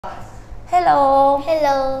Hello.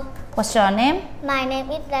 Hello. What's your name? My name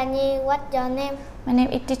is Gia Nhi. What's your name? My name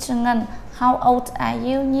is Teacher Ngân. How old are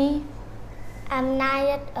you, Nhi? I'm 9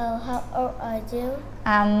 years old. How old are you?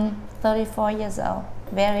 I'm 34 years old.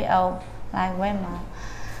 Very old, like grandma.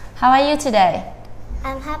 How are you today?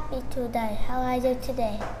 I'm happy today. How are you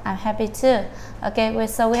today? I'm happy too. Okay,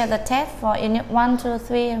 so we have the test for unit 1, 2,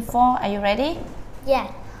 3, and 4. Are you ready? Yes.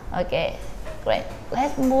 Okay, great.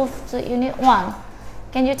 Let's move to unit 1.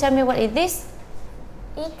 Can you tell me what is this?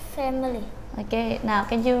 It's family. Okay, now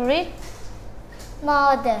can you read?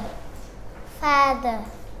 Mother, father,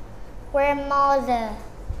 grandmother,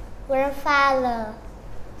 grandfather,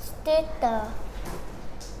 sister,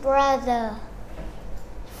 brother,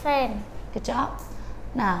 friend. Good job.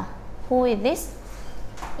 Now, who is this?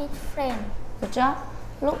 It's friend. Good job.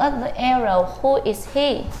 Look at the arrow. Who is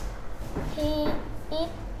he? He is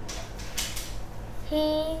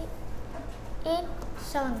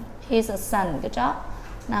son. He's a son. Good job.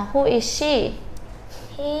 Now, who is she?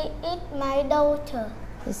 He is my daughter.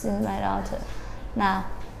 This is my daughter. Now,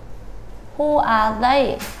 who are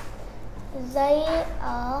they? They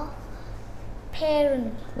are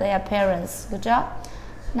parents. They are parents. Good job.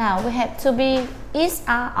 Now, we have to be is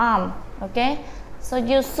our arm. Okay? So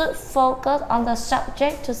you should focus on the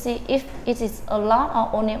subject to see if it is a lot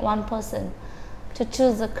or only one person to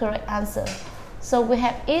choose the correct answer. So we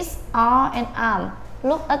have is, are, and arm.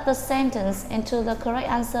 Look at the sentence and to the correct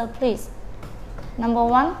answer, please. Number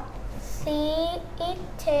 1. She is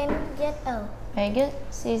 10 years old. Very good.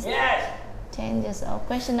 She's 10 years old.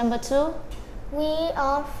 Question number 2. We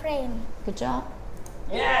are friends. Good job.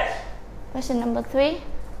 Yes. Question number 3.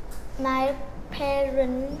 My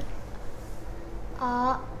parents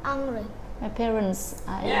are angry. My parents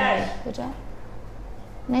are Yes. angry. Good job.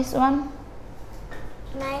 Next one.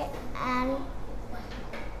 My aunt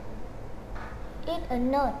is a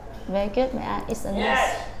nurse. Very good. My aunt is a nurse.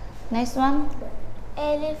 Yes. Next one.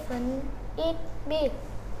 Elephant is big.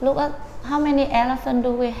 Look at how many elephants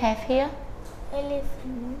do we have here?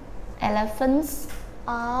 Elephant Elephants.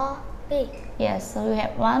 are big. Yes. So we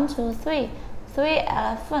have 1, 2, 3. 3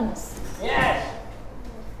 elephants. Yes.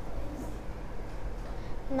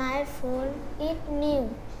 My phone is new.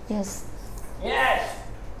 Yes. Yes.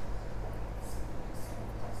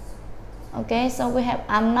 Okay. So we have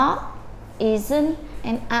I'm not, isn't,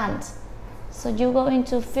 and aren't. So you're going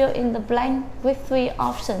to fill in the blank with 3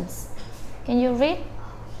 options. Can you read?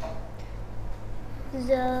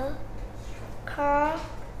 The car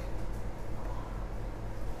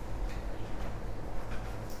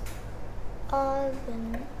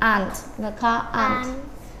orange Aren't. The car aren't. and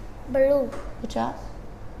blue. Good job.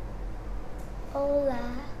 Ola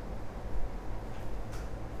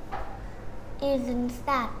isn't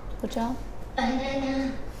sad. Good job.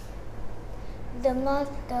 The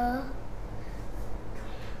monster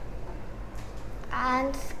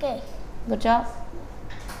and scared. Good job.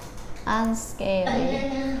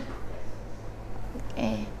 Unscary.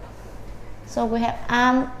 Okay. So we have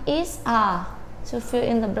am, is, are to fill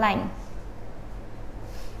in the blank.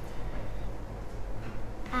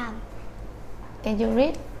 Can you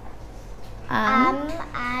read? I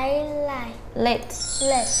like Late.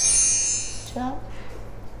 late. Good job.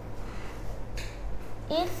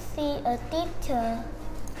 Is she a teacher?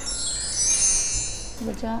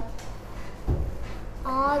 Good job.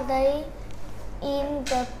 Are they in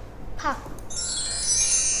the park?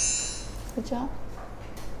 Good job.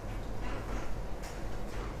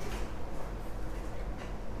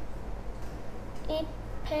 Is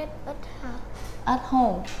pet at house? At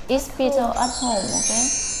home. Is Peter at home? Okay.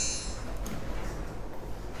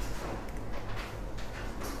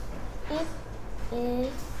 It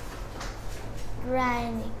is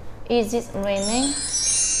raining. Is it raining?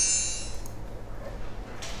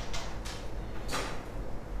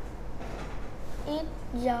 Is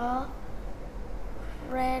your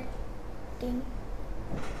reading?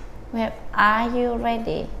 We have are you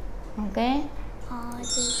ready? Okay. Are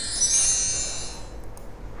you?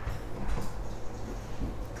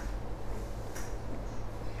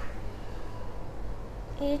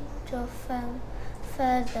 Is your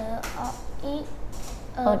father or is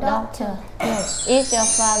a doctor? Yes. Is your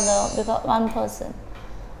father because one person.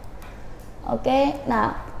 Okay.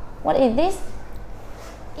 Now, what is this?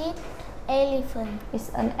 Is elephant? It's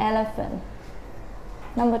an elephant.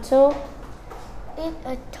 Number 2. Is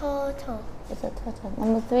a turtle? It's a turtle.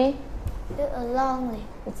 Number 3. Is a lonely?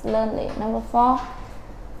 It's lonely. Number 4.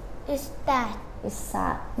 Is sad? It's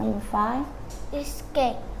sad. Number 5. Is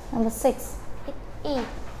scared? Number 6. It eat?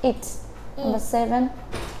 Eat. Number 7.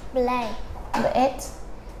 Play? Number 8.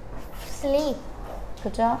 Sleep?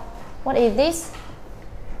 Good job. What is this?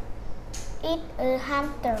 Eat a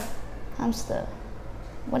hamster. Hamster.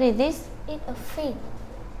 What is this? Eat a fish.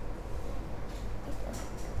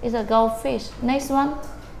 It's a goldfish. Next one.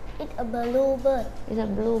 Eat a bluebird. It's a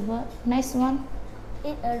bluebird. Next one.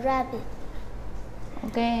 Eat a rabbit.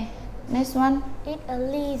 Okay. Next one. Eat a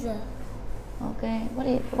lizard. Okay.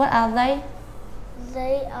 What are they?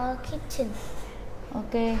 They are kittens.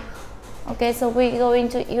 Okay. Okay, so we're going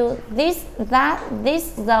to use this, that,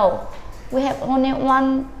 this, though. We have only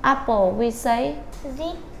one apple. We say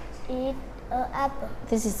This is an apple.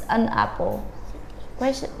 this is an apple.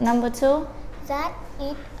 Question number 2. That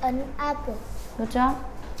is an apple. Good job.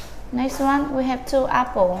 Next one, we have 2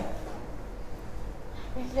 apples.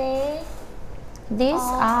 These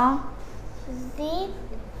are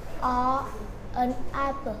an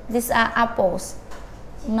apple. These are apples.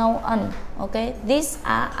 No un. Okay. These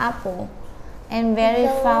are apple. And very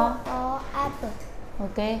Those far. are apple.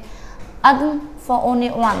 Okay. Un for only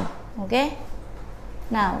one. Okay.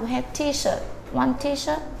 Now we have t-shirt. One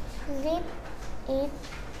t-shirt. This is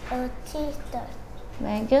a t-shirt.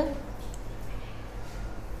 Very good.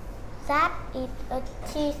 That is a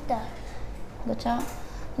t-shirt. Good job.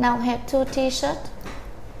 Now we have 2 t-shirts.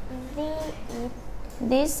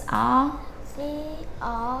 These are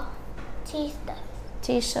t-shirts.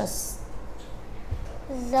 t-shirts.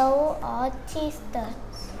 Those are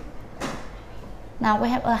t-shirts. Now we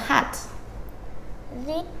have a hat.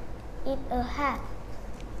 This is a hat.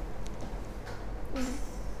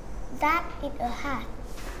 That is a hat.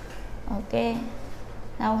 Okay.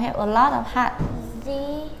 Now we have a lot of hats.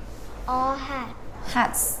 These are hats.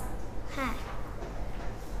 Hats. Hat.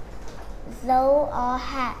 Those are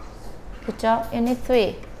hats. Good job. Unit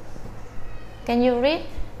 3. Can you read?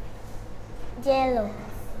 Yellow,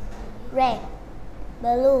 red,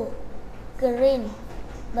 blue, green,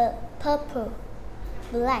 purple,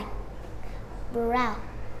 black, brown,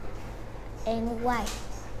 and white,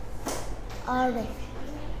 orange,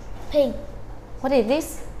 pink. What is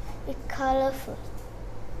this? It's colorful.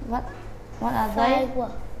 What are they?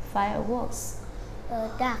 Firework, Fireworks. a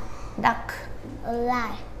dark, Duck. a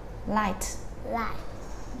light, Light. light.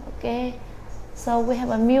 Okay. So we have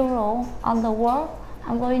a mural on the wall.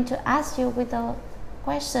 I'm going to ask you with a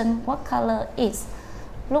question, what color is?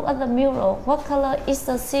 Look at the mural. What color is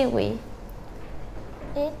the seaweed?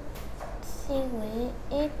 It's seaweed.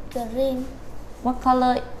 It's green. What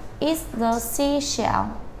color is the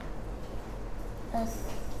seashell? A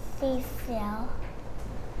seashell.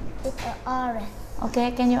 It's orange. Okay,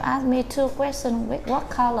 can you ask me 2 questions with what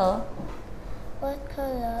color? What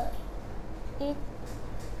color is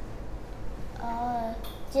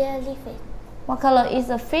jellyfish? What color is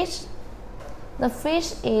the fish? The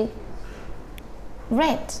fish is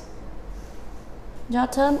red. Your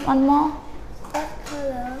turn, one more. What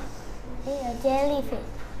color is a jellyfish?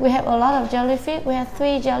 We have a lot of jellyfish. We have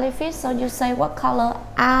 3 jellyfish. So you say what color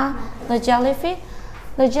are the jellyfish?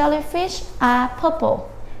 The jellyfish are purple.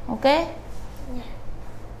 Okay? Yeah.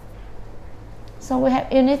 So we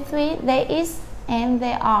have unit 3, there is and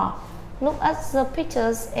there are. Look at the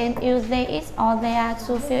pictures and use there is or there are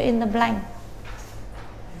to fill in the blank.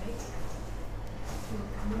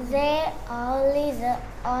 There are lizards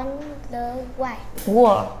on the white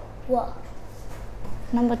Wall. wall.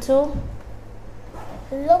 Number 2,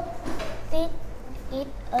 Look, this is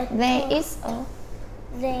a there turtle. is a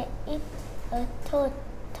There is a turtle.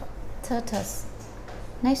 tortoise.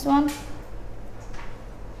 Next one.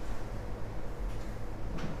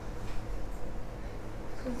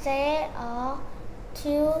 There are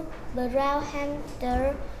 2 brown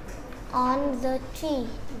hamsters on the tree.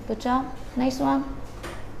 Good job. Next one.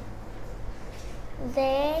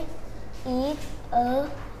 There is a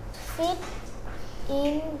fish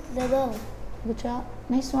in the bowl. Good job.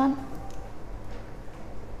 Next one.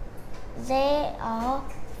 There are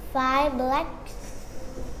 5 black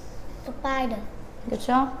spiders. Good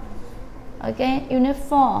job. Okay, unit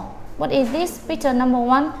 4. What is this? Picture number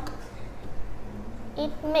 1.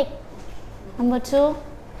 It makes Number 2.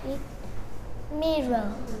 it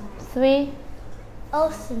mirror. 3.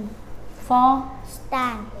 Ocean. 4.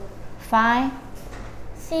 Stand. 5.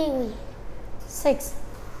 Seaweed. 6.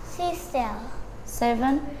 Seashell.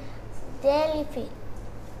 7. Jellyfish.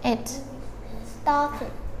 8.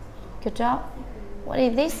 Starfish. Good job. What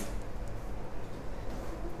is this?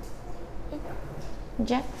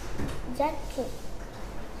 Jack. Jacket.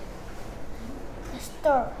 A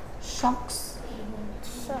store. Socks.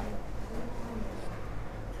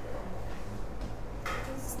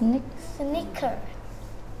 Sneaker.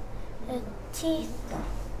 A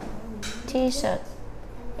T-shirt.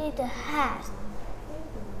 It's a hat.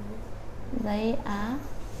 They are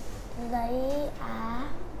They are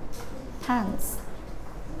Pants.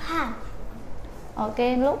 Pants.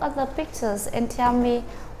 Okay, look at the pictures and tell me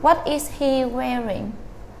what is he wearing?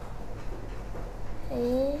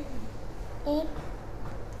 He is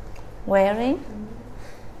Wearing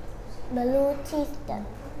blue t-shirt.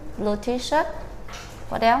 blue t-shirt.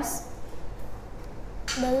 What else?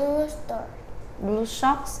 Blue shirt. Blue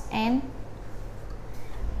socks and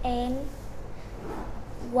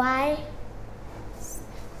white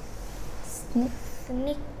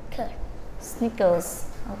sneakers. sneakers.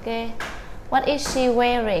 Okay. What is she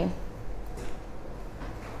wearing?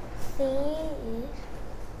 She is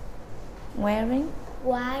Wearing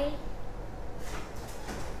white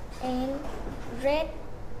and red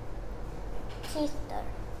t-shirt.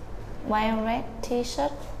 white and red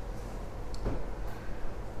t-shirt.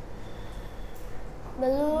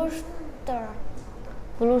 Blue shirt.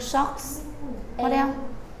 Blue socks. What And else?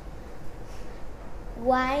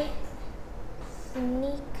 white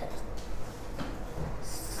sneakers.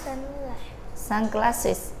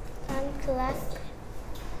 Sunglasses. Sunglasses.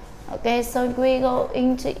 Okay, so we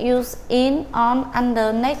going to use in, on,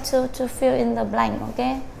 under, next to fill in the blank.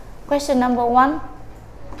 Okay. Question number 1.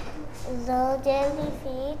 The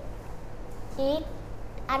jellyfish is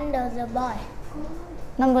under the boy.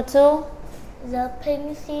 Number 2. The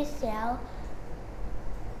pink seashell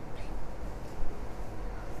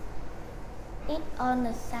is on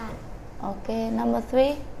the sand. Okay. Number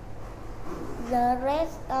 3. The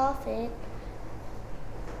rest of it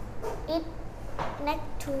is next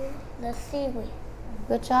to the seaweed.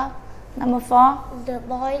 Good job. Number 4. The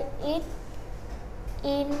boy is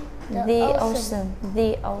in The ocean.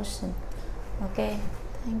 The ocean. Okay.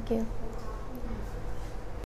 Thank you.